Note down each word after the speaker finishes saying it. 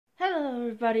Hello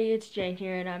everybody, it's Jane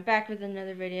here and I'm back with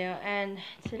another video, and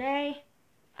today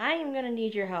I am going to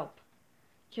need your help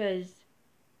because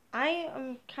I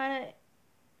am kind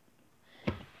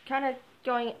of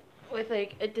going with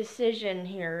like a decision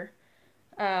here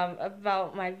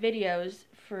about my videos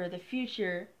for the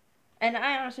future, and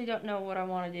I honestly don't know what I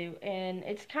want to do, and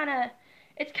it's kind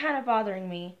of bothering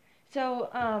me. So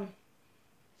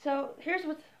here's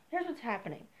what's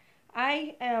happening.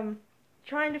 I am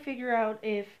trying to figure out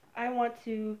if I want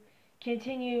to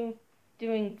continue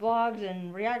doing vlogs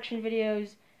and reaction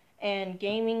videos and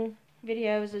gaming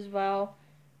videos as well,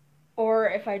 or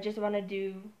if I just want to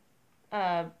do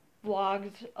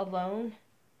vlogs alone.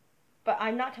 But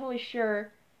I'm not totally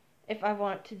sure if I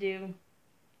want to do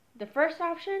the first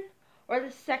option or the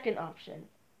second option.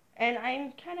 And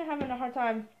I'm kind of having a hard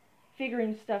time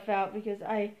figuring stuff out because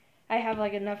I have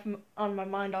like enough on my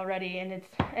mind already, and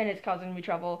it's causing me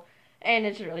trouble. And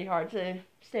it's really hard to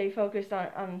stay focused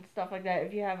on stuff like that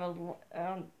if you have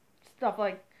stuff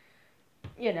like,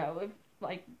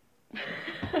 like,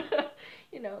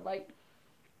 like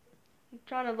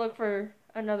trying to look for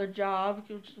another job,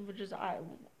 which is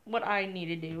what I need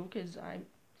to do because I'm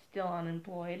still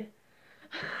unemployed.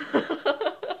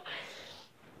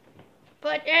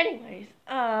 But anyways,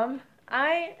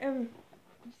 I am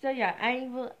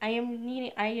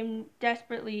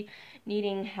desperately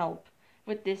needing help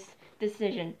with this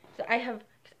decision. So I have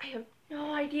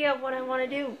no idea what I want to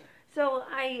do. So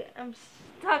I am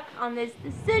stuck on this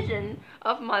decision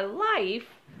of my life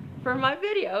for my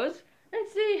videos, and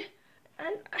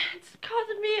it's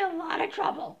causing me a lot of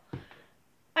trouble.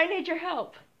 I need your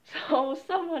help. So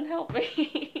someone help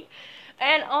me.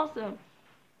 And also,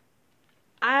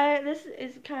 this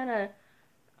is kind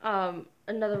of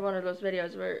another one of those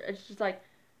videos where it's just like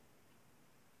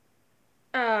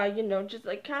just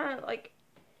like kind of like,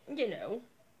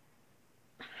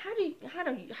 how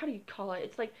do you call it?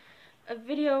 It's like a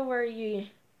video where you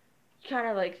kind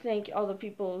of like thank all the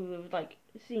people who have like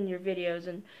seen your videos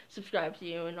and subscribed to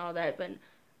you and all that. But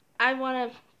I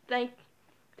want to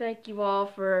thank you all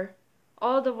for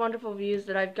all the wonderful views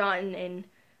that I've gotten and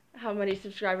how many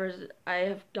subscribers I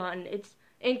have gotten. It's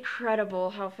incredible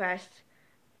how fast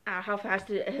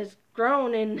it has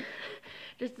grown in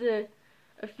just a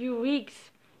few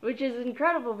weeks, which is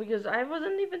incredible because I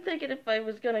wasn't even thinking if I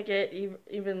was gonna get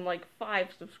even like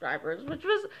 5 subscribers, which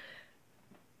was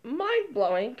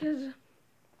mind-blowing because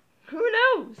who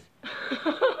knows?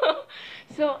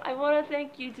 So I want to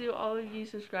thank you to all of you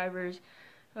subscribers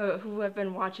who have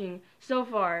been watching so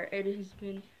far. It has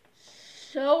been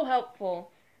so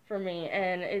helpful for me,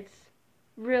 and it's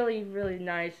really, really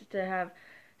nice to have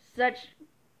such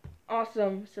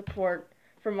awesome support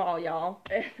from all y'all.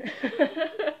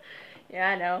 Yeah,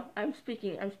 I know. I'm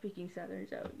speaking Southern,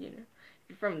 so if you're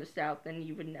from the South, then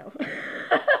you would know.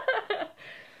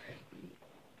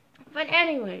 But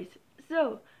anyways,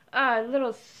 so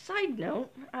little side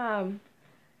note.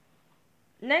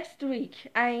 Next week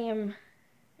I am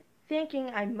thinking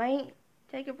I might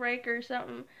take a break or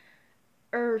something,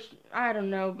 or I don't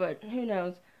know, but who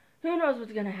knows? Who knows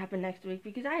what's gonna happen next week?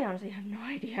 Because I honestly have no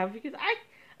idea. Because I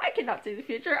cannot see the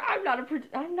future. I'm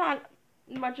not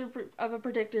much of a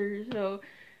predictor, so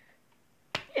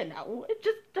it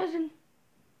just doesn't,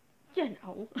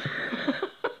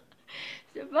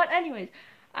 So, but anyways,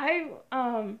 I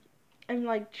am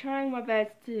like trying my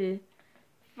best to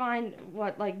find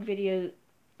what videos,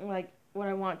 like what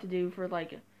I want to do for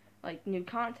like new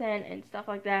content and stuff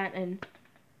like that, and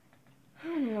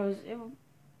who knows,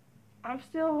 I'm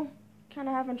still kind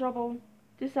of having trouble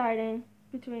deciding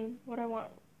between what I want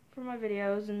for my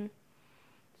videos and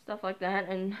stuff like that,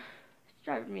 and it's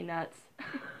driving me nuts.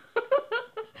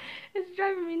 It's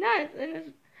driving me nuts, and it's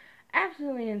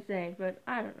absolutely insane, but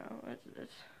I don't know,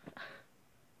 it's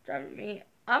driving me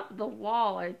up the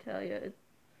wall, I tell you. It's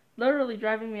literally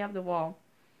driving me up the wall.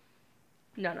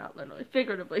 No, not literally,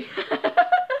 figuratively.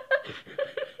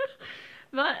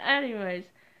 But anyways,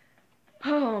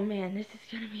 oh man, this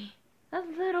is gonna be a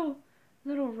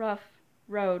little rough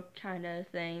road kind of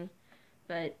thing,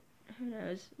 but who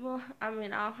knows? Well, I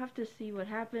mean, I'll have to see what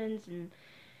happens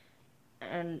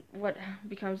and what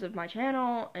becomes of my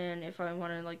channel, and if I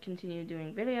want to like continue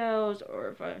doing videos, or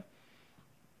if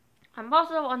I'm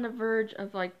also on the verge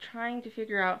of like trying to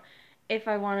figure out if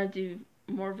I want to do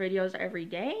more videos every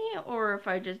day, or if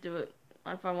I just do it,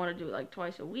 if I want to do it like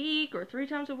twice a week or 3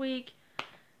 times a week.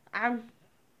 I'm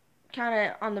kind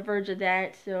of on the verge of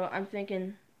that, so I'm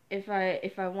thinking if I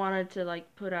wanted to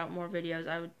like put out more videos,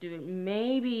 I would do it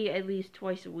maybe at least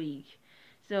twice a week.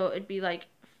 So it'd be like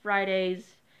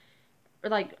Fridays, or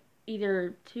like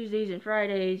either Tuesdays and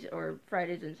Fridays or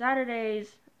Fridays and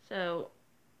Saturdays, So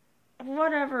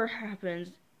whatever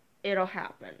happens, it'll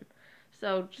happen.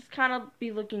 So just kind of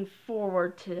be looking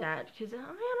forward to that, because I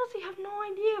honestly have no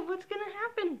idea what's gonna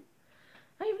happen.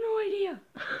 I have no idea.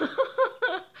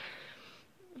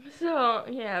 So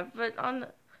yeah, but on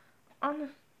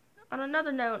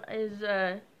another note is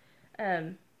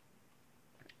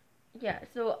yeah.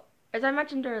 So as I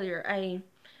mentioned earlier, I'm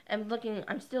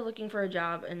still looking for a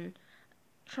job and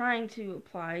trying to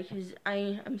apply, because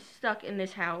I am stuck in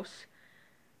this house,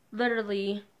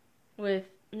 literally with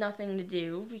nothing to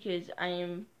do, because I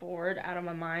am bored out of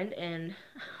my mind, and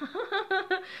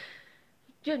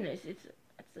goodness, it's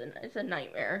a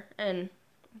nightmare. And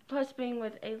plus being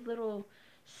with a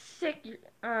sick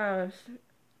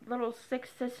little sick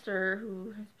sister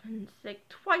who has been sick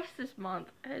twice this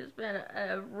month has been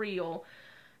a real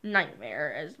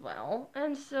nightmare as well.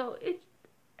 And so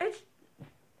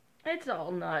it's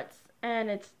all nuts, and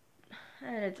it's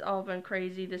all been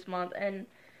crazy this month. And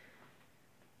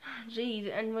geez,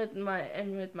 and with my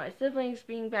siblings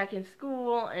being back in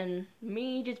school, and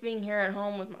me just being here at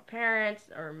home with my parents,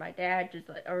 or my dad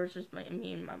or it's just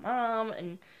me and my mom,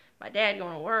 and my dad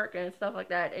going to work and stuff like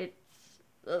that. It's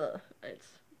ugh.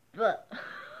 But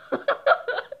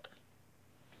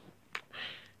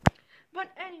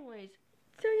anyways,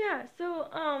 so yeah,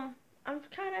 I'm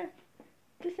kind of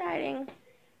deciding.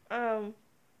 I'm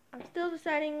still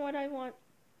deciding what I want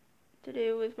to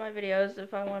do with my videos,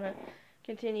 if I want to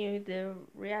continue the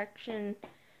reaction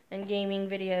and gaming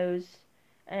videos,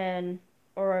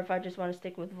 or if I just want to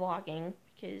stick with vlogging,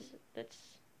 because that's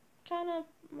kind of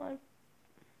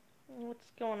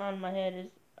what's going on in my head. Is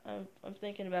I'm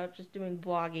thinking about just doing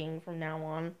vlogging from now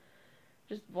on,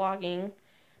 just vlogging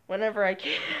whenever I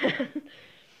can.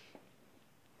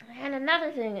 And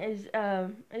another thing is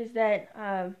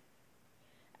that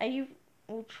I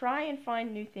will try and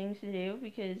find new things to do,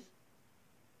 because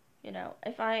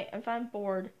if I'm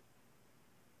bored,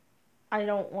 I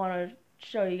don't want to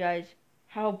show you guys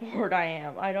how bored I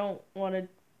am. I don't want to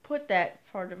put that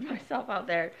part of myself out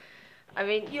there. I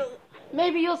mean,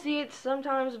 maybe you'll see it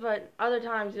sometimes, but other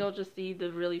times you'll just see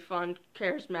the really fun,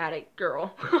 charismatic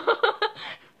girl.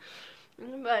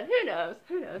 But who knows?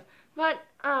 But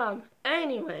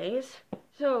anyways,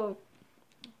 so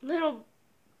little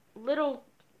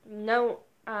note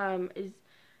is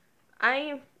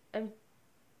I am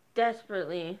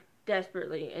desperately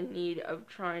in need of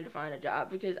trying to find a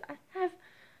job, because I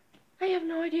have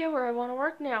no idea where I want to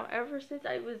work now. Ever since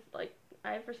I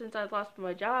lost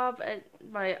my job at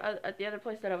the other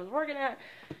place that I was working at.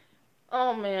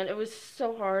 Oh man, it was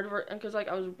so hard, because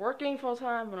I was working full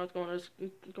time when I was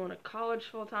going to college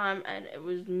full time, and it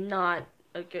was not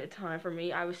a good time for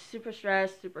me. I was super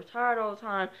stressed, super tired all the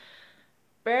time.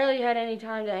 Barely had any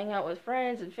time to hang out with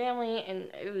friends and family, and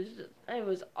it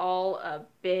was all a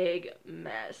big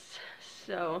mess.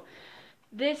 So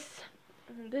this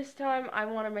time I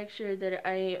want to make sure that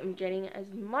I am getting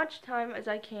as much time as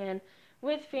I can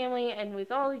with family and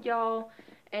with all of y'all,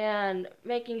 and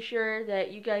making sure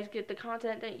that you guys get the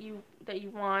content that you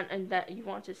want and that you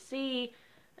want to see.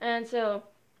 And so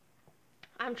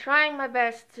I'm trying my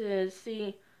best to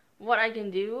see what I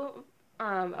can do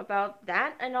about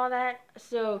that and all that.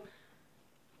 So,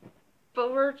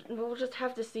 but we'll just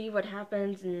have to see what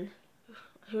happens, and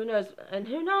who knows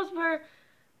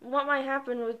what might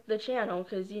happen with the channel,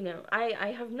 because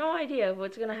I have no idea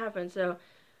what's gonna happen. So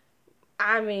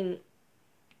I mean,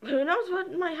 who knows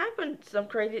what might happen? Some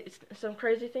crazy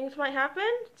things might happen.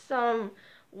 Some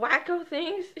wacko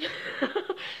things,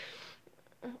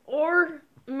 or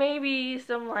maybe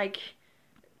some like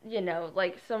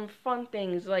some fun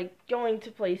things, like going to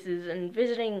places and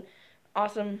visiting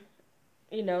awesome,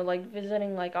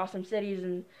 visiting awesome cities,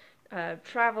 and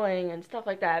traveling and stuff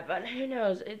like that. But who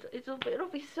knows? It'll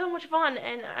be so much fun,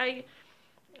 and I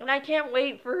can't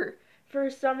wait for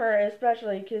summer,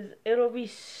 especially, because it'll be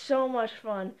so much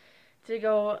fun to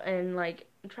go and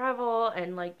travel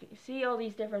and see all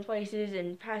these different places,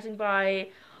 and passing by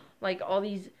all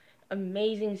these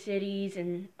amazing cities.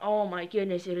 And oh my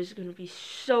goodness, it is going to be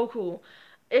so cool.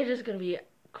 It is going to be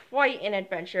quite an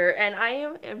adventure, and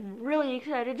I am really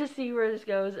excited to see where this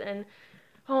goes. And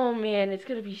oh man, it's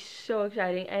going to be so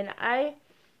exciting. And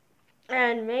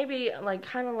maybe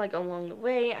kind of along the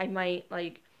way, I might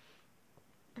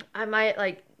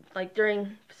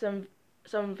during some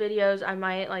videos, I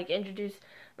might introduce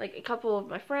a couple of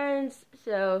my friends,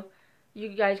 so you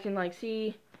guys can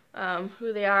see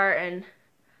who they are and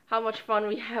how much fun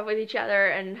we have with each other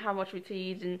and how much we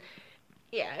tease. And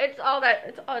yeah, it's all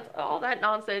that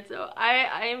nonsense. So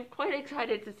I am quite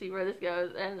excited to see where this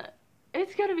goes, and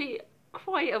it's gonna be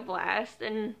quite a blast.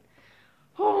 And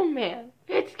Oh man,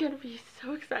 it's gonna be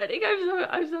so exciting.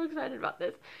 I'm so excited about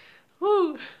this.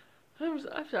 Woo! I'm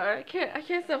sorry. I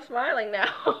can't stop smiling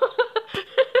now.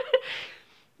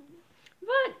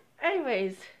 But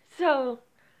anyways, so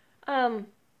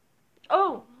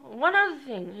oh, one other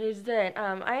thing is that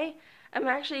I'm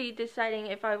actually deciding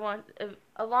if I want,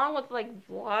 along with like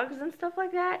vlogs and stuff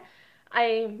like that,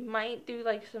 I might do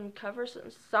like some cover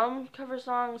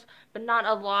songs, but not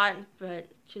a lot. But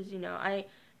because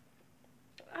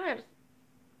I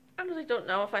honestly don't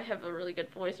know if I have a really good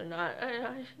voice or not.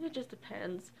 It just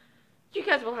depends. You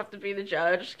guys will have to be the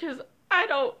judge, because I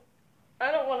don't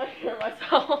want to hear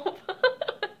myself.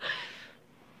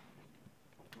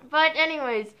 But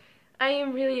anyways, I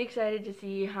am really excited to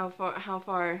see how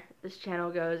far this channel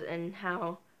goes and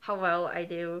how well I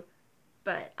do.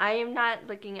 But I am not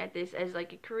looking at this as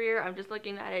like a career. I'm just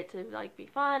looking at it to like be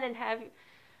fun and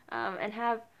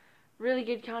have really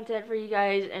good content for you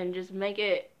guys and just make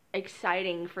it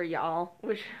exciting for y'all,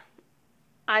 which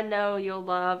I know you'll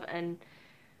love. And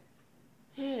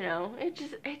it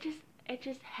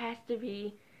just has to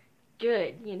be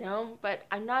good, but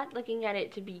I'm not looking at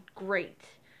it to be great,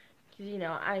 because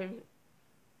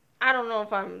I don't know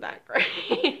if I'm that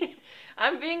great.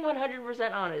 I'm being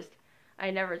 100% honest.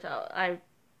 I never tell. I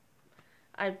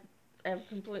am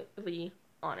completely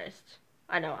honest.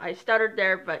 I know I stuttered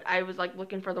there, but I was like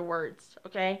looking for the words.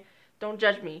 Okay, don't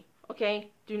judge me. Okay,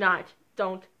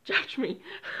 don't judge me.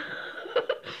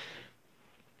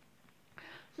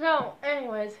 So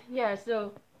anyways, yeah,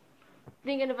 so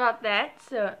thinking about that,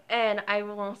 and I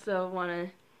will also want to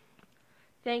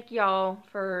thank y'all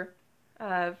for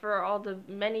all the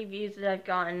many views that I've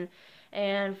gotten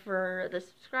and for the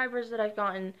subscribers that I've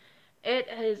gotten. It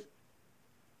is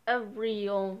a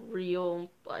real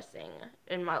blessing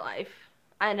in my life.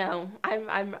 I know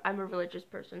I'm a religious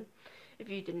person, if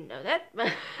you didn't know that,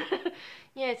 but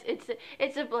yes,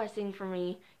 it's a blessing for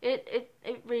me. It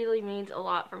really means a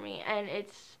lot for me, and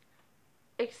it's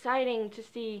exciting to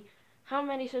see how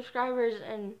many subscribers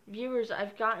and viewers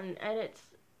I've gotten, and it's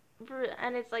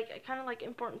like kind of like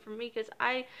important for me, because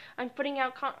I'm putting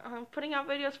out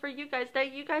videos for you guys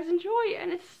that you guys enjoy,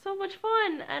 and it's so much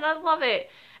fun, and I love it.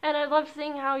 And I love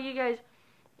seeing how you guys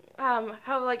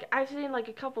how like I've seen like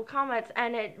a couple comments,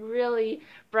 and it really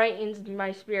brightens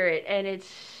my spirit, and it's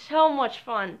so much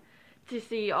fun to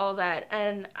see all that.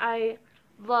 And I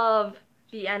love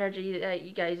the energy that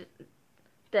you guys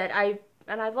I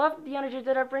love the energy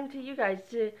that I bring to you guys,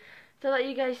 to let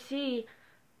you guys see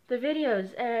the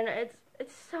videos, and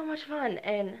it's so much fun,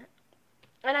 and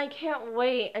I can't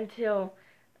wait until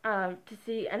I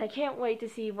can't wait to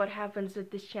see what happens with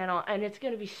this channel, and it's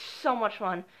gonna be so much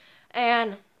fun.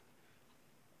 And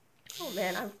oh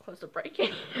man, I'm close to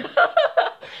breaking.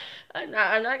 I'm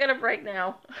not gonna break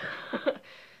now.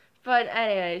 But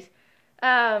anyways,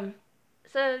 so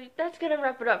that's gonna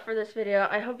wrap it up for this video.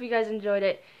 I hope you guys enjoyed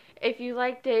it. If you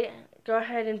liked it, go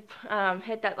ahead and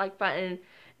hit that like button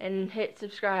and hit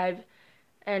subscribe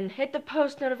and hit the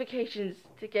post notifications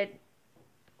to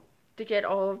get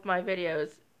all of my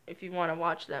videos if you want to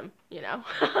watch them,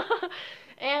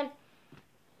 And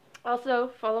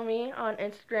also follow me on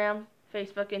Instagram,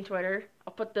 Facebook, and Twitter.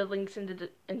 I'll put the links in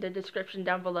the description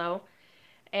down below.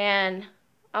 And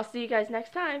I'll see you guys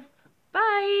next time.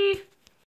 Bye!